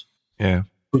students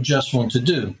who just want to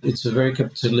do. It's a very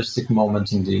capitalistic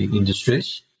moment in the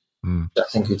industries. I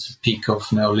think it's a peak of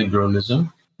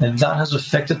neoliberalism. And that has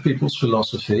affected people's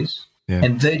philosophies.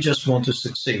 And they just want to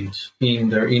succeed in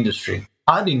their industry.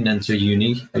 I didn't enter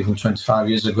uni, even 25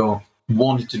 years ago,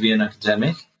 wanted to be an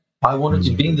academic. I wanted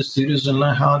to be in the studios and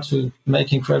learn how to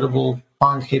make incredible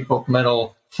punk, hip-hop,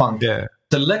 metal, funk.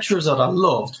 The lecturers that I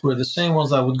loved were the same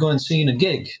ones I would go and see in a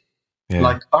gig.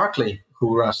 Like Barclay,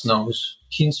 who Russ knows.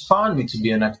 He inspired me to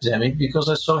be an academic because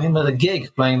I saw him at a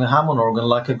gig playing the Hammond organ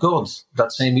like a god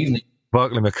that same evening.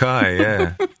 Barclay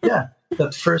Mackay,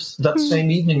 that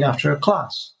same evening after a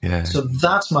class. So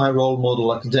that's my role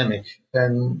model academic.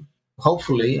 And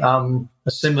hopefully I'm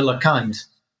a similar kind.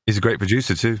 He's a great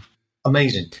producer too.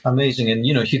 Amazing. And,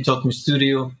 he taught me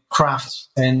studio crafts.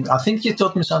 And I think he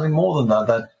taught me something more than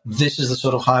that this is the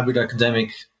sort of hybrid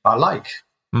academic I like.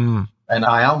 And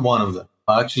I am one of them.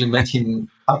 I actually met him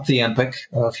at the MPEC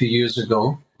a few years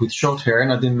ago with short hair,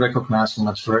 and I didn't recognize him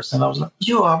at first. And I was like,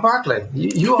 you are Barclay.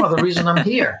 You are the reason I'm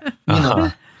here.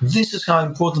 This is how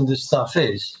important this stuff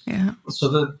is. So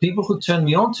the people who turned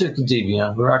me on to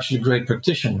academia were actually great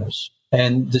practitioners.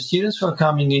 And the students who are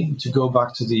coming in, to go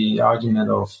back to the argument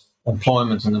of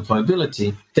employment and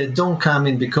employability, they don't come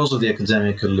in because of the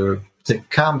academic allure. They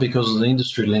come because of the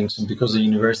industry links and because the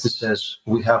university says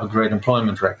we have a great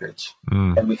employment record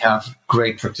and we have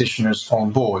great practitioners on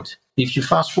board. If you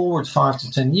fast forward 5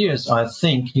 to 10 years, I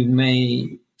think you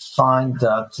may find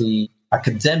that the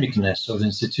academicness of the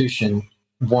institution,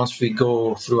 once we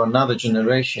go through another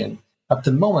generation, at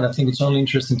the moment, I think it's only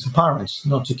interesting to parents,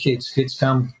 not to kids. Kids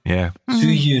come to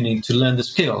uni to learn the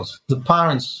skills. The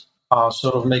parents are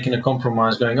sort of making a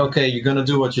compromise, going, okay, you're going to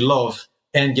do what you love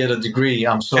and get a degree.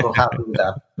 I'm sort of happy with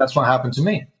that. That's what happened to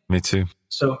me. Me too.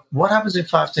 So what happens in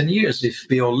 5-10 years if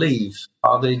they all leave?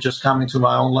 Are they just coming to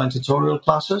my online tutorial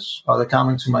classes? Are they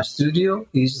coming to my studio?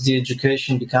 Is the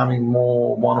education becoming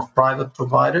more one of private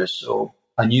providers, or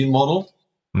a new model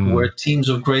where teams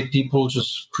of great people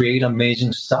just create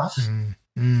amazing stuff?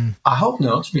 I hope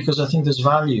not, because I think there's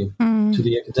value to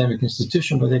the academic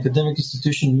institution, but the academic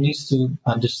institution needs to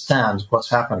understand what's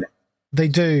happening. They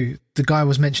do. The guy I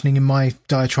was mentioning in my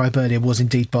diatribe earlier was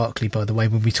indeed Barclay, by the way,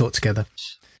 when we talked together.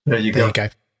 There you go.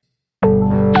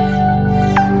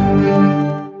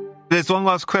 There's one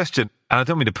last question, and I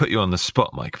don't mean to put you on the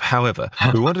spot, Mike. However,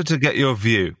 we wanted to get your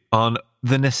view on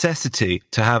the necessity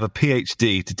to have a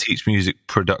PhD to teach music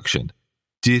production.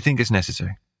 Do you think it's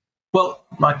necessary? Well,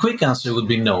 my quick answer would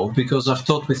be no, because I've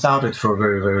taught without it for a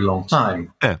very, very long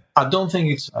time. Yeah. I don't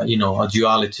think it's, a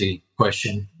duality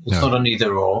question. It's not an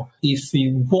either or. If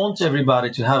we want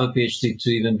everybody to have a PhD to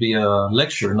even be a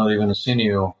lecturer, not even a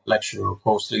senior lecturer or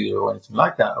course leader or anything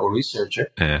like that, or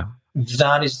researcher,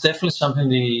 that is definitely something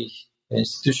the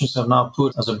institutions have now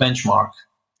put as a benchmark.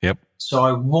 Yep. So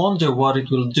I wonder what it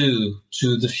will do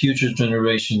to the future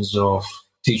generations of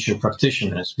teacher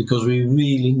practitioners, because we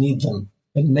really need them.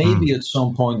 And maybe at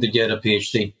some point they get a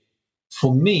PhD.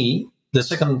 For me, the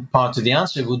second part of the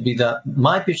answer would be that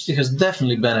my PhD has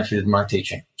definitely benefited my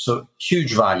teaching. So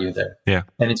huge value there. Yeah.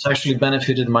 And it's actually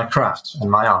benefited my craft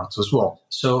and my art as well.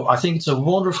 So I think it's a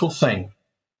wonderful thing.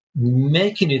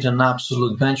 Making it an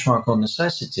absolute benchmark on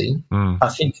necessity, I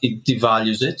think it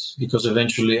devalues it, because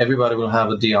eventually everybody will have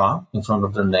a DR in front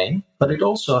of their name. But it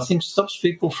also, I think, stops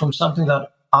people from something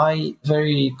that I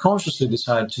very consciously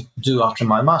decided to do after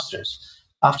my master's.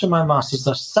 After my master's,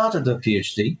 I started a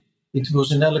PhD. It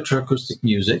was in electroacoustic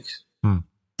music.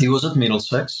 It was at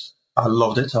Middlesex. I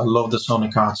loved it. I loved the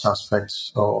sonic arts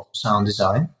aspects of sound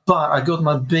design. But I got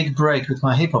my big break with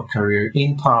my hip-hop career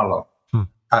in parallel.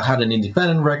 I had an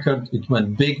independent record. It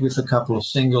went big with a couple of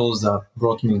singles that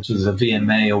brought me into the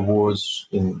VMA Awards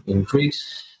in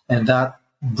Greece. And that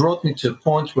brought me to a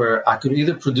point where I could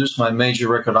either produce my major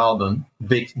record album,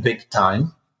 big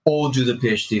time, or do the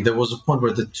PhD. There was a point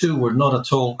where the two were not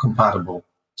at all compatible.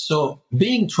 So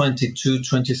being 22,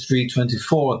 23,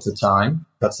 24 at the time,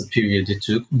 that's the period it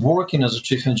took, working as a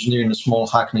chief engineer in a small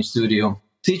Hackney studio,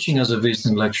 teaching as a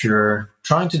visiting lecturer,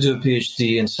 trying to do a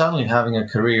PhD, and suddenly having a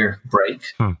career break,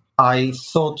 I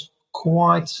thought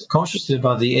quite consciously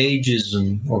about the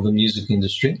ageism of the music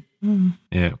industry.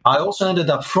 Yeah. I also ended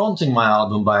up fronting my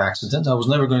album by accident. I was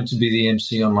never going to be the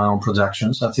MC on my own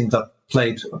productions. I think that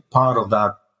played part of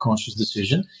that conscious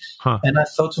decision. And I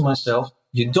thought to myself,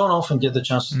 you don't often get the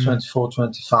chance at 24,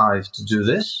 25 to do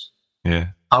this. Yeah.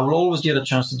 I will always get a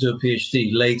chance to do a PhD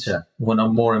later when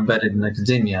I'm more embedded in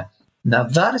academia. Now,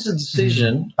 that is a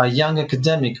decision a young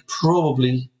academic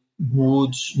probably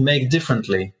would make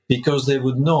differently, because they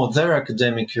would know their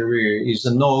academic career is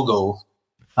a no-go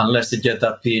unless they get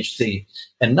that PhD.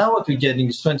 And now what we're getting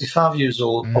is 25 years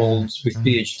old with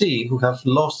PhD who have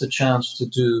lost the chance to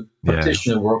do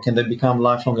practitioner work, and they become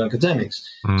lifelong academics.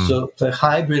 So the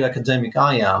hybrid academic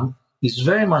I am is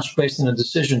very much based on a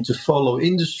decision to follow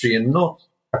industry and not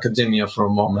academia for a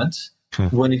moment,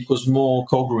 when it was more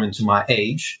congruent to my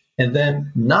age. And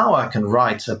then now I can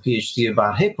write a PhD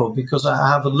about hip-hop because I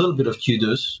have a little bit of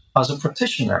kudos as a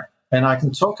practitioner. And I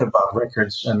can talk about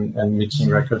records and mixing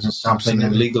records and sampling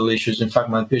and legal issues. In fact,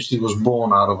 my PhD was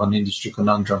born out of an industry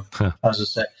conundrum, as I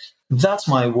say. That's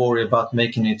my worry about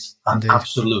making it an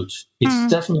absolute.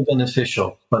 It's definitely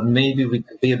beneficial, but maybe we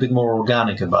can be a bit more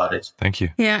organic about it. Thank you.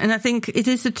 Yeah, and I think it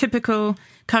is a typical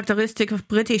characteristic of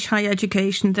British higher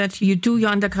education that you do your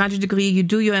undergraduate degree, you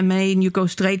do your MA, and you go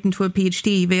straight into a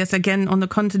PhD. Whereas again, on the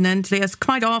continent, there's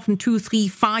quite often 2, 3,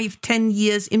 5, 10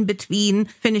 years in between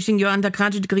finishing your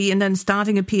undergraduate degree and then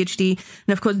starting a PhD.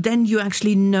 And of course, then you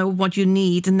actually know what you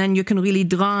need, and then you can really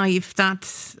drive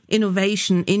that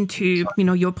innovation into,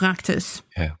 your practice.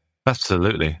 Yeah.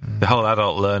 Absolutely. The whole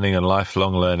adult learning and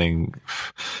lifelong learning,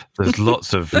 there's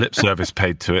lots of lip service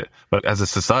paid to it. But as a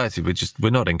society,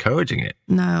 we're not encouraging it.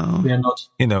 No. We are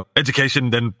not. Education,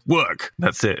 then work.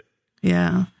 That's it.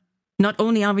 Yeah. Not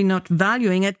only are we not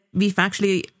valuing it, we've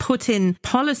actually put in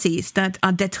policies that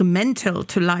are detrimental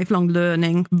to lifelong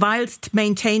learning whilst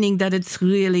maintaining that it's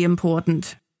really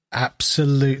important.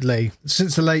 Absolutely.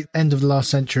 Since the late end of the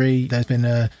last century, there's been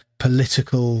a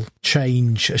political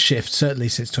change, a shift, certainly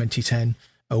since 2010,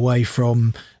 away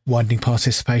from widening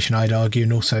participation, I'd argue,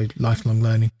 and also lifelong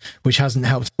learning, which hasn't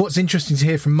helped. What's interesting to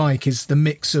hear from Mike is the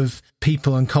mix of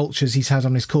people and cultures he's had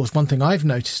on his course. One thing I've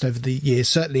noticed over the years,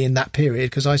 certainly in that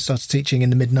period, because I started teaching in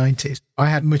the mid-90s, I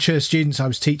had mature students I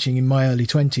was teaching in my early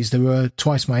 20s that were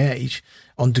twice my age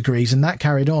on degrees, and that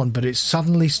carried on, but it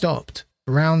suddenly stopped.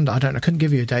 Around, I couldn't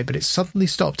give you a date, but it suddenly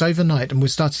stopped overnight, and we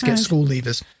started to get school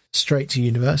leavers straight to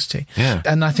university. Yeah.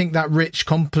 And I think that rich,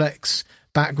 complex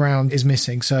background is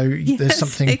missing. So there's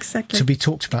something to be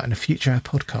talked about in a future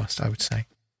podcast, I would say.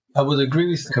 I would agree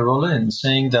with Carola in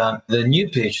saying that the new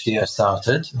PhD I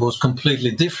started was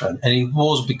completely different. And it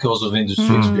was because of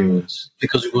industry experience,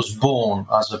 because it was born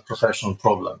as a professional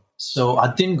problem. So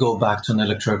I didn't go back to an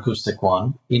electroacoustic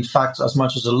one. In fact, as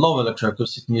much as I love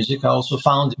electroacoustic music, I also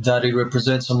found that it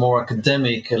represents a more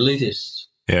academic, elitist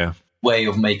way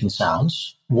of making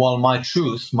sounds. While my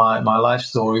truth, my life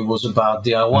story was about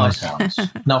DIY sounds.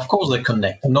 Now, of course, they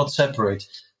connect, they're not separate.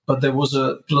 but there was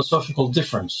a philosophical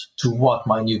difference to what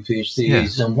my new PhD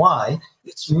is and why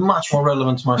it's much more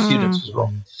relevant to my students as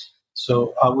well.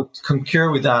 So I would concur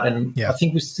with that. And I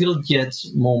think we still get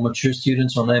more mature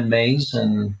students on MAs,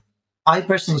 and I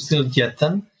personally still get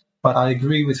them. But I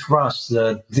agree with Russ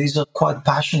that these are quite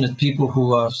passionate people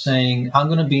who are saying, I'm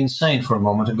going to be insane for a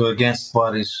moment and go against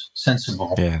what is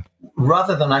sensible. Yeah.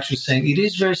 Rather than actually saying it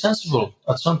is very sensible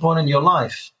at some point in your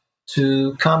life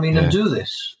to come in and do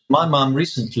this. My mom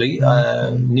recently,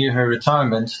 near her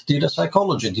retirement, did a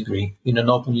psychology degree in an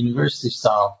open university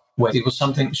style, where it was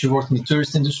something, she worked in the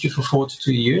tourist industry for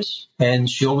 42 years, and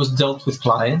she always dealt with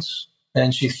clients.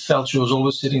 And she felt she was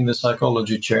always sitting in the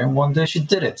psychology chair. And one day she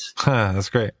did it. That's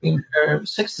great. In her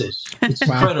 60s. It's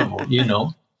incredible, you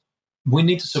know. We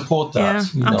need to support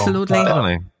that. Yeah, absolutely.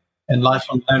 Definitely. And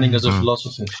lifelong learning as a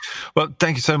philosophy. Well,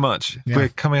 thank you so much. Yeah. We're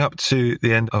coming up to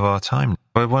the end of our time.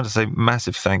 I want to say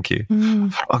massive thank you.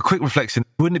 A quick reflection.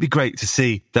 Wouldn't it be great to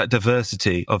see that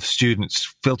diversity of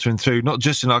students filtering through, not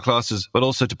just in our classes, but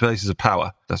also to places of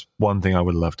power? That's one thing I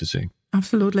would love to see.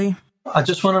 Absolutely. I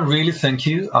just want to really thank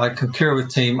you. I concur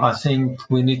with Tim. I think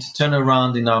we need to turn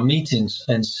around in our meetings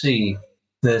and see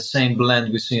the same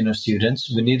blend we see in our students.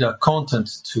 We need our content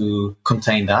to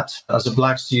contain that. As a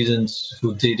black student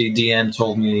who did EDM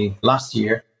told me last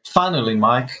year, finally,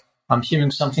 Mike, I'm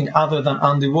hearing something other than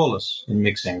Andy Wallace in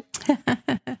mixing.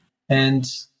 And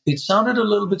it sounded a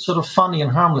little bit sort of funny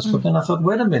and harmless, but then I thought,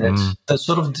 wait a minute, the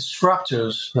sort of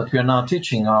disruptors that we are now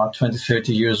teaching are 20,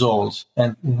 30 years old,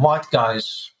 and white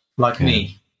guys like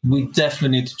me. We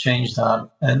definitely need to change that.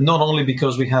 And not only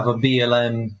because we have a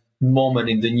BLM moment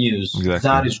in the news. Exactly.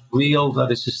 That is real,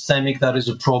 that is systemic, that is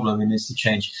a problem. It needs to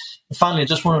change. And finally, I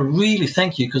just want to really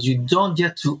thank you, because you don't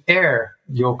get to air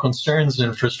your concerns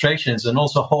and frustrations and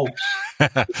also hopes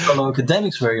with fellow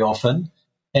academics very often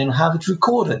and have it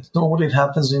recorded. Normally it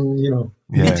happens in,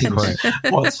 meetings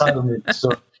outside of it.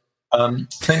 So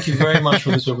thank you very much for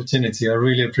this opportunity. I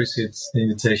really appreciate the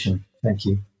invitation. Thank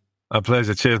you. A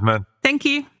pleasure. Cheers, man. Thank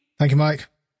you. Thank you, Mike.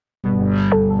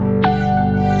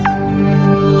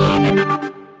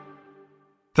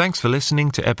 Thanks for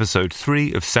listening to episode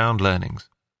 3 of Sound Learnings,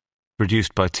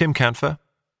 produced by Tim Canfer,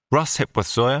 Russ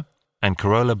Hepworth-Sawyer, and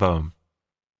Carola Boehm.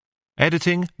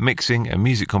 Editing, mixing, and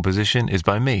music composition is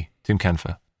by me, Tim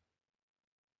Canfer.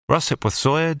 Russ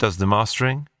Hepworth-Sawyer does the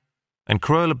mastering, and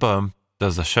Carola Boehm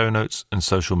does the show notes and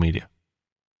social media.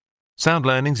 Sound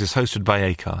Learnings is hosted by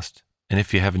Acast, and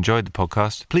if you have enjoyed the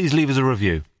podcast, please leave us a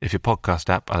review if your podcast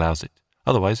app allows it.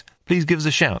 Otherwise, please give us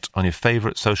a shout on your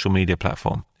favourite social media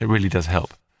platform. It really does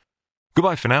help.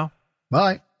 Goodbye for now.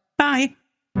 Bye. Bye.